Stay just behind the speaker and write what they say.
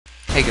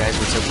Hey guys,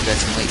 what's up? We got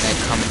some late night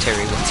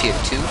commentary with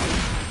TF2.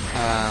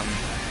 I'm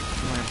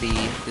gonna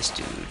be this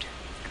dude.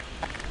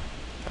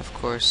 Of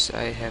course,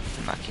 I have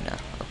the Machina.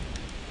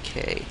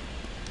 Okay.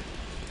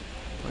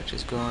 What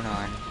is going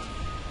on?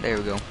 There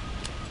we go.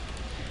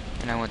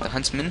 And I want the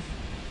Huntsman.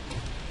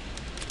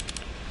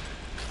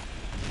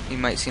 You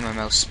might see my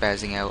mouse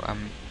spazzing out.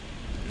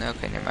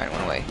 Okay, never mind, it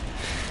went away.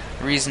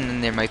 The reason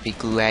there might be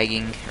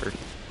lagging or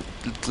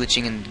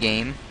glitching in the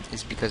game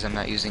is because I'm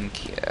not using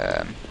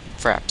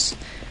fraps.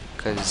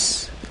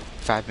 Because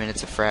 5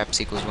 minutes of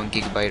fraps equals 1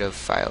 gigabyte of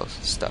file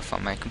stuff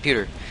on my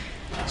computer.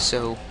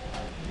 So,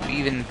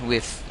 even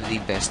with the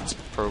best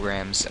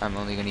programs, I'm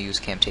only going to use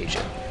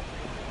Camtasia.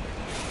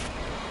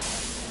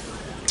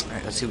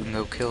 Alright, let's see what we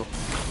can go kill.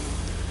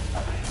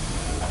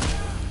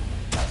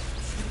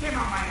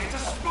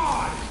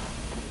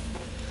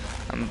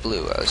 I'm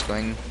blue. I was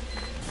going...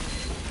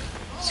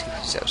 Let's see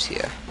who's out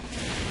here.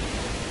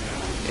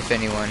 If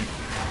anyone...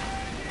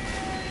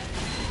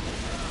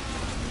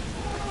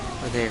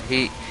 Oh, there.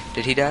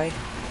 Did he die?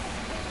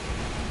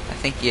 I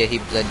think, yeah, he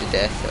bled to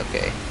death.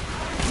 Okay.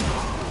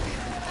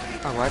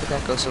 Oh, why did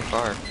that go so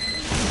far?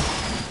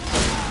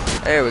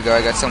 There we go,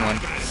 I got someone.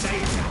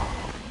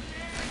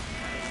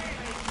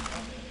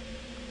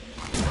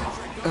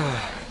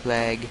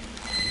 Lag.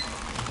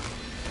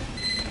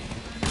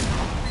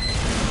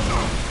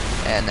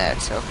 And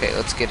that's okay,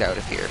 let's get out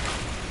of here.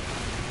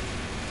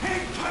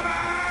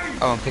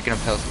 Oh, I'm picking up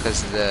health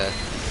because of the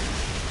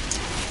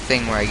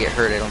thing where I get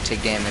hurt, I don't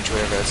take damage,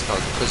 whatever that's called.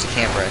 Cozy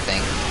Camper, I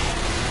think.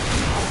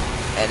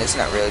 And it's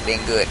not really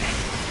being good.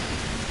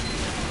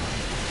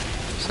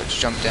 So let's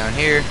jump down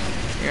here.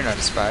 You're not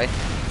a spy.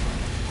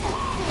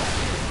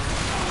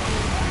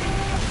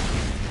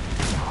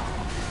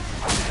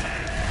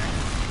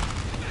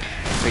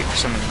 Wait for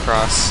someone to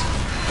cross.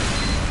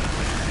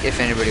 If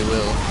anybody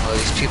will. All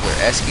these people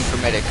are asking for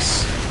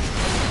medics.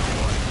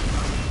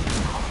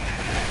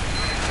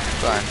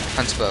 Come on,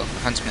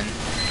 Huntsman.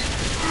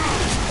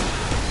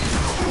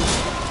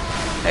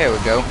 There we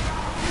go.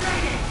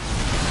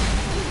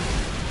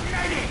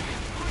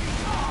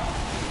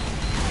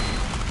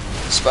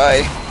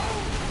 Spy.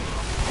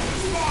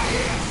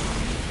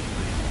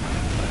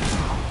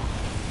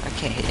 I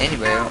can't hit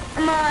anybody.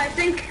 I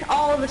think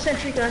all of the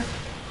sentry gun.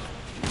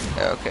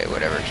 Okay,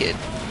 whatever, kid.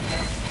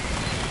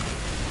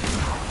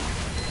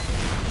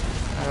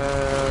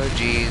 Oh,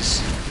 jeez.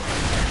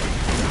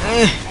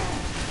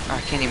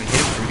 I can't even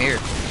hit him from here.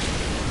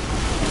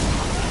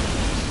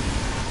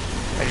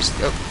 I just...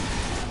 Oh.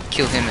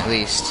 Kill him at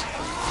least.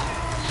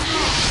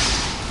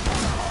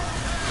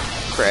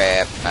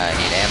 Crap, I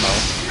need ammo.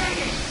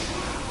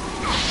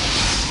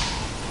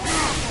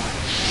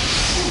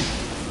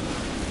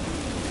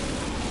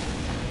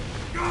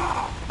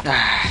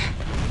 Ah,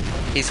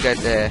 he's got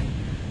the...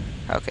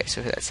 Okay,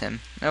 so that's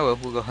him. Oh well,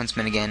 we'll go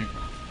Huntsman again.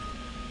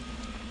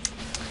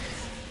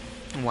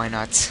 Why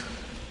not?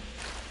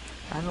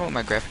 I don't know what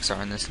my graphics are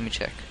on this, let me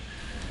check.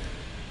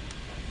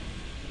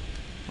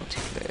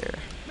 Mutiplayer.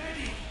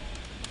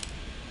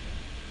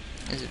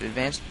 Is it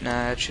advanced?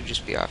 Nah, it should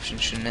just be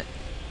options, shouldn't it?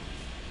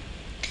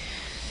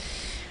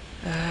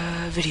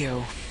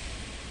 Video.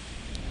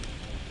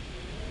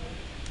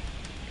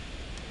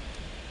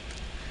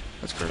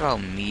 Let's put it all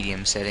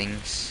medium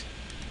settings.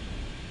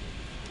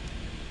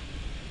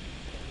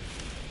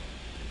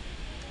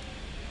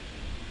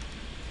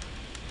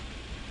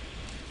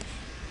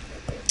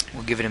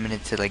 We'll give it a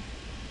minute to, like,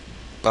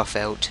 buff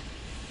out.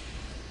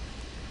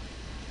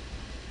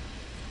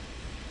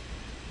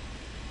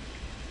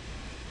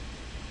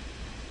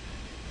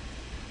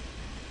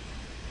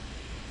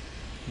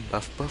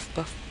 Buff, buff,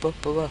 buff,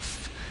 buff,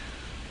 buff.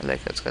 I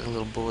like how it's got a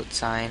little bullet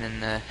sign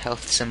and the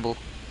health symbol.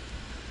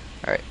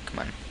 Alright, come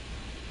on.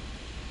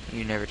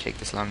 You never take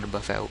this long to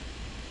buff out.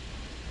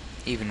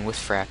 Even with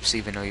fraps,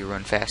 even though you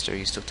run faster,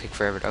 you still take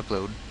forever to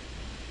upload.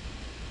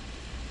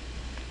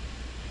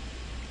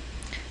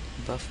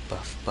 Buff,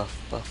 buff, buff,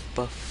 buff,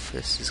 buff.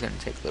 This is gonna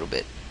take a little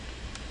bit.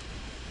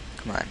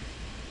 Come on.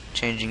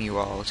 Changing you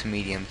all to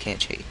medium can't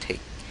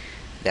take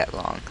that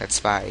long. That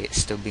spy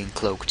is still being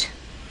cloaked.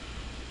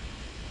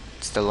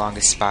 It's the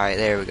longest spy.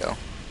 There we go.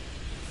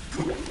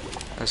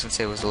 I was gonna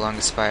say it was the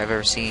longest spy I've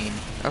ever seen.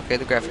 Okay,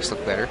 the graphics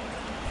look better.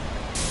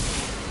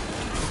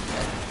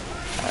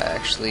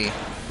 Actually,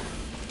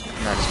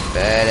 not as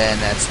bad,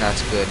 and that's not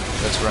as good.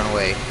 Let's run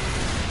away.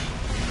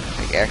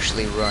 Like,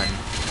 actually run.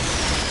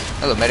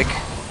 Hello, medic.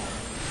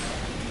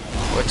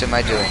 What am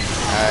I doing?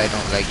 I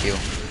don't like you.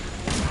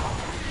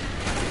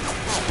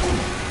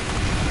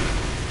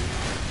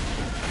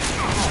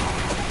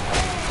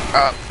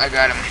 Oh, I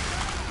got him.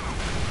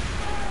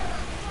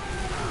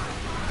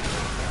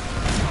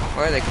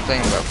 Why are they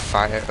complaining about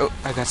fire? Oh,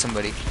 I got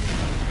somebody.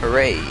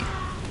 Hooray.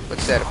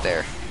 What's that up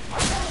there?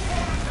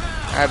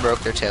 I broke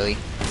their telly.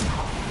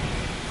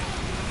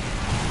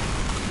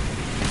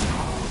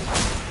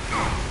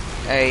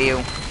 Hey,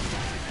 you.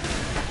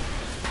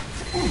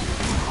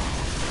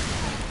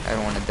 I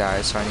don't want to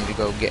die, so I need to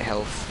go get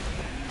health.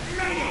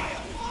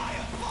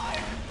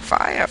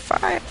 Fire,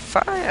 fire,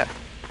 fire!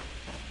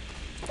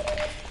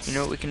 You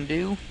know what we can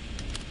do?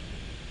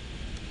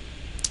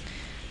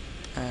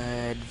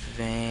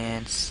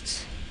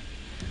 Advanced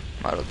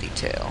model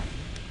detail.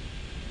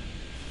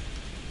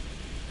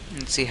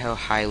 Let's see how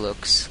high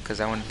looks, because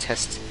I want to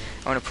test.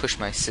 I want to push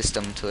my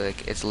system to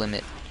like its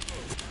limit,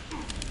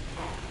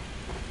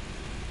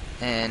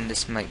 and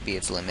this might be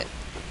its limit.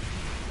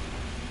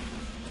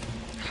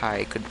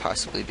 High could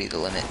possibly be the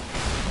limit.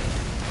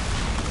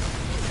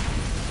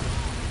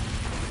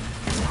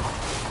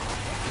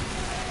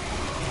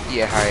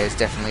 Yeah, high is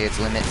definitely its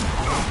limit.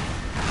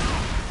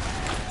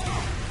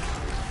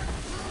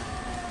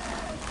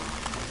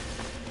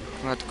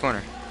 Come out the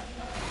corner.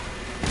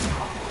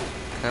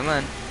 Come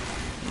on.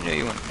 You know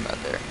you want to come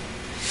out there.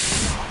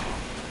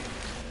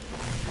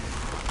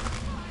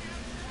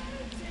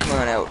 Come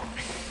on out.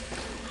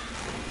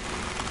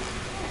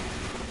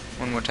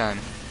 One more time.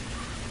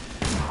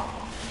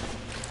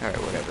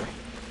 Alright, whatever.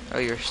 Oh,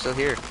 you're still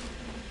here.